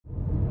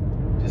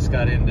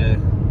just got into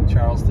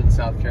Charleston,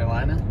 South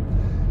Carolina.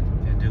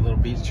 Gonna do a little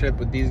beach trip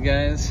with these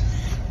guys.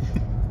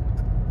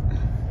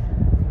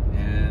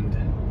 And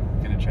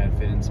gonna try to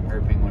fit in some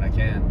herping when I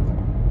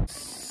can.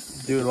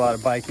 Do a lot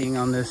of biking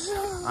on this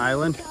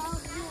island.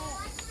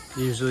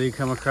 Usually you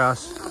come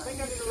across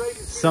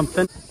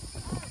something.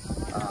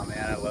 Oh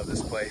man, I love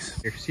this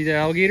place. Here, see the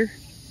alligator?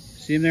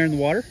 See him there in the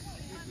water?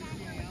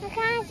 I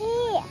can't see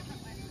it.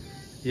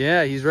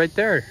 Yeah, he's right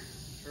there.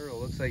 Turtle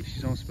looks like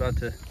she's almost about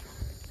to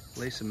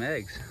lay some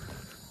eggs.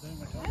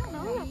 I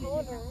don't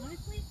know.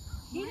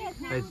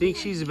 I think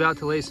she's about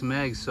to lay some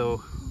eggs,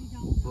 so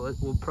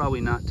we'll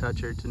probably not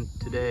touch her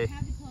today.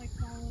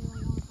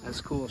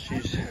 That's cool.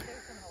 She's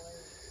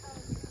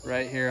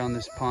right here on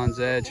this pond's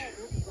edge.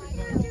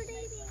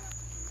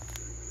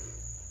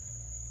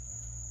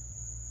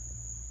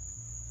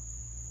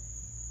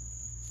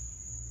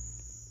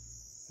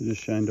 I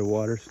just shined a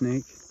water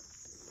snake.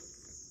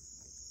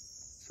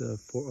 It's I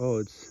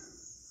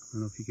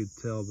don't know if you could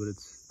tell, but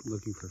it's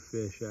looking for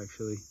fish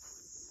actually.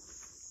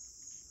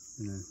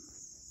 I'm gonna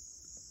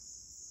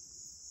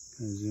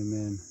kind of zoom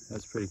in.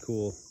 That's pretty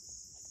cool. I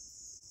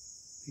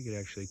think it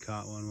actually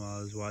caught one while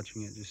I was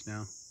watching it just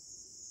now.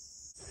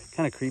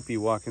 Kind of creepy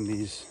walking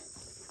these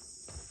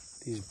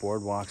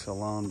boardwalks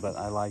alone, but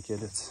I like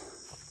it. It's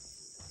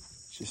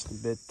just a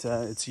bit,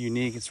 it's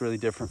unique. It's really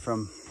different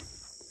from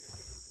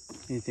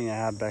anything I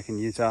had back in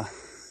Utah.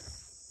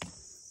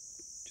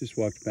 Just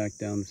walked back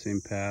down the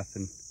same path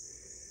and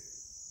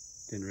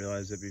didn't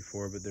realize it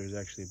before, but there's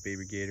actually a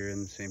baby gator in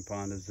the same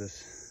pond as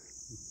this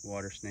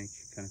water snake.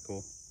 Kind of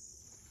cool.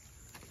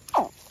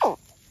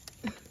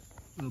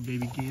 Little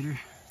baby gator.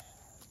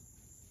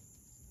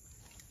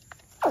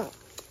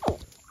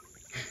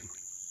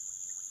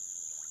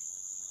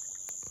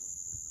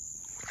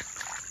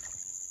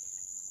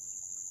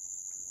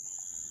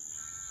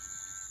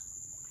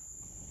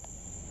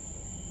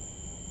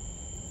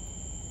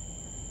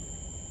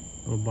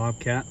 Little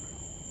bobcat.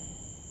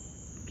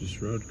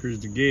 Just road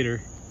cruised a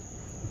gator.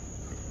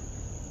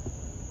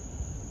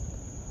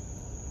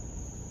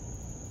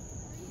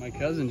 My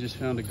cousin just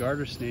found a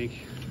garter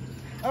snake.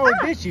 Oh, it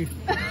bit you.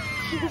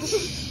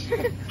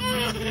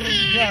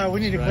 Yeah, we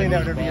need to clean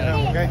that whenever you get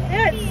home, okay?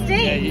 Yeah, it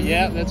stings.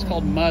 Yeah, that's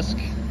called musk.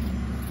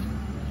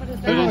 What is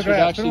Good on the that?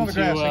 grass, introduction put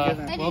it on the grass, I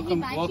to get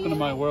welcome to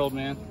my world,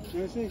 man. Let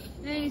me see.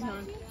 No, he's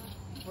not.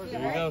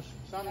 There he goes.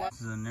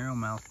 This is a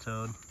narrow-mouthed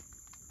toad.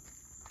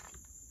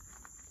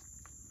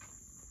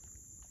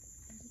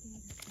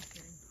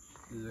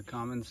 This is a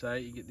common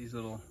sight. You get these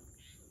little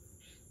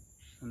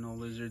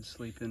lizards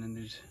sleeping in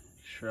these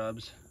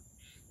shrubs,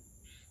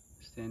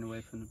 staying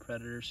away from the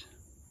predators.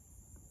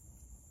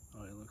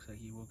 Oh, it looks like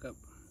he woke up.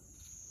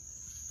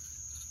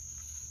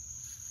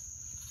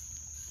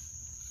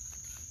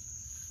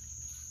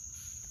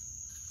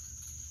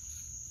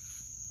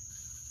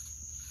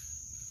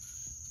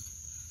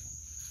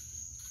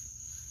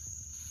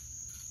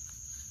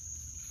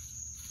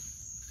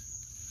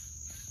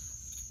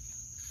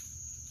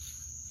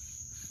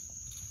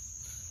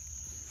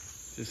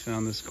 Just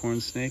found this corn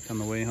snake on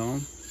the way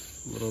home,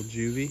 a little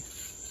juvie.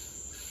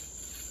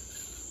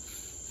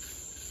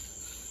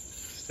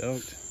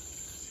 Stoked.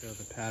 Show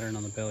the pattern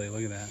on the belly,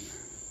 look at that.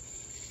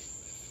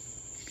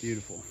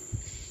 Beautiful.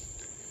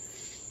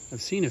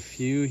 I've seen a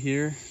few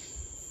here,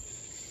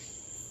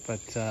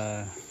 but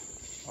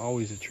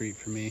always a treat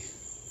for me.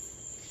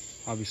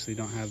 Obviously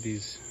don't have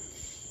these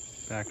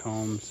back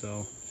home,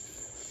 so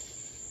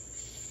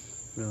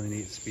really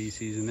neat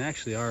species, and they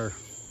actually are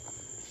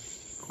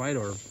quite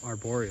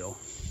arboreal.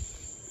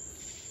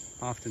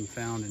 Often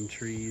found in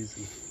trees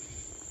and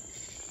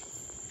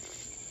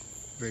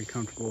very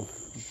comfortable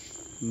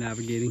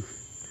navigating,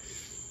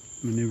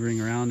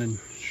 maneuvering around in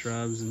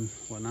shrubs and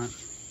whatnot.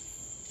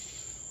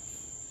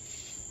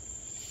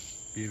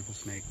 Beautiful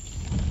snake.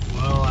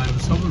 Well, I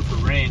was hoping for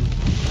rain.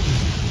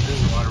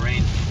 There's a lot of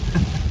rain.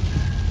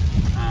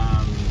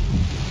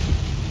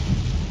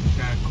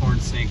 Got a corn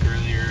snake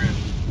earlier and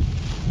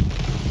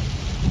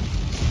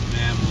some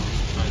mammals,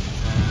 but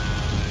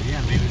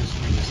yeah, maybe this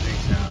will bring the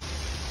snakes out.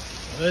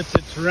 Well, it's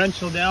a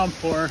torrential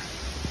downpour,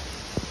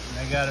 and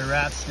I got a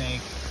rat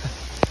snake,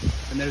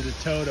 and there's a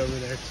toad over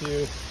there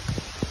too.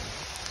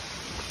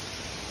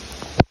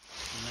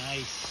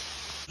 Nice.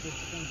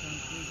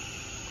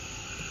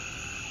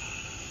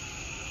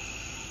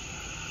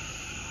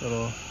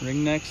 Little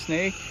ringneck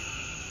snake.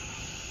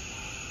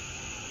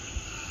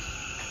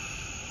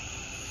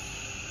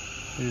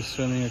 He's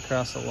swimming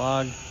across a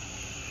log.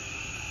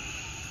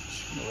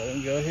 Just gonna let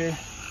him go here.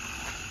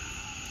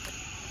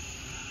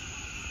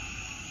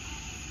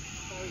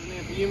 There's an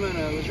amphibian and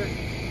a lizard.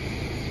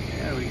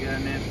 Yeah, we got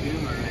an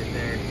amphibian right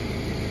there.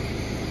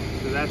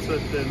 So that's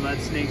what the mud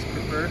snakes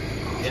prefer?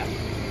 Yeah.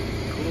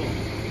 Cool.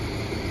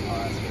 Oh,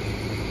 that's good.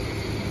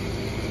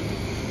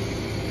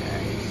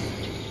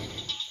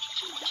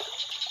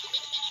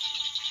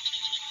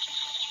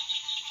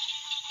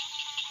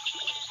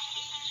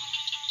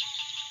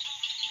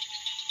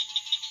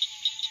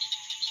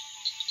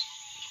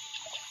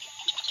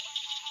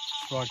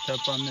 Walked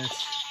up on this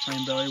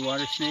plain belly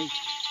water snake.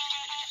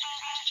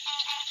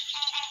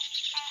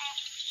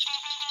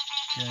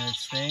 Doing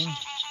its thing.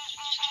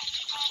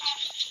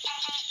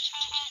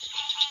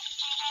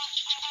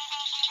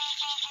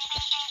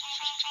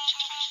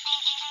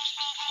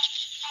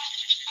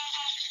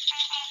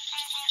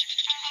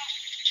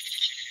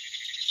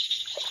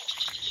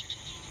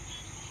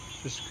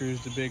 Just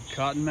cruised a big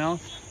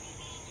cottonmouth.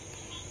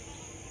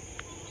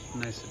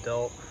 Nice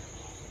adult.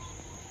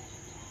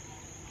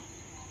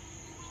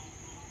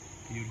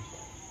 Beautiful.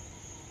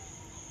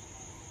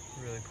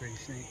 Really pretty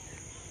snake.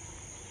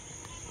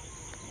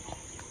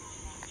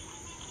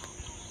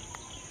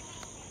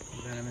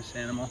 Venomous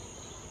animal.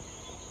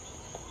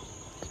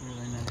 It's a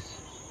really nice,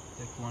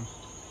 thick one.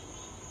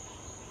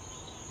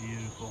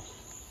 Beautiful.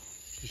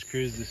 Just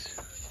cruised this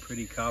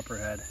pretty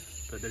copperhead,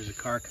 but there's a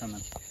car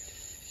coming.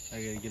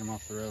 I gotta get him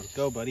off the road.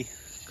 Go, buddy.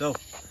 Go.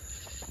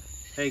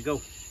 Hey,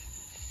 go.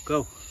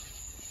 Go.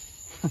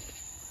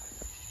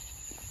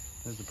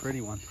 There's a pretty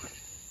one.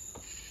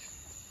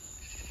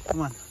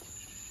 Come on.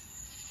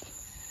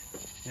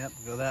 Yep,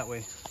 go that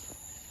way.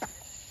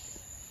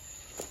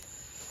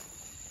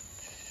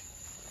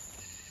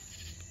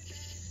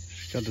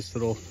 She's got this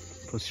little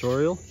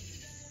fossorial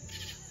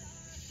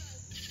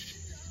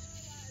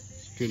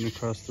scooting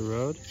across the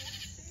road.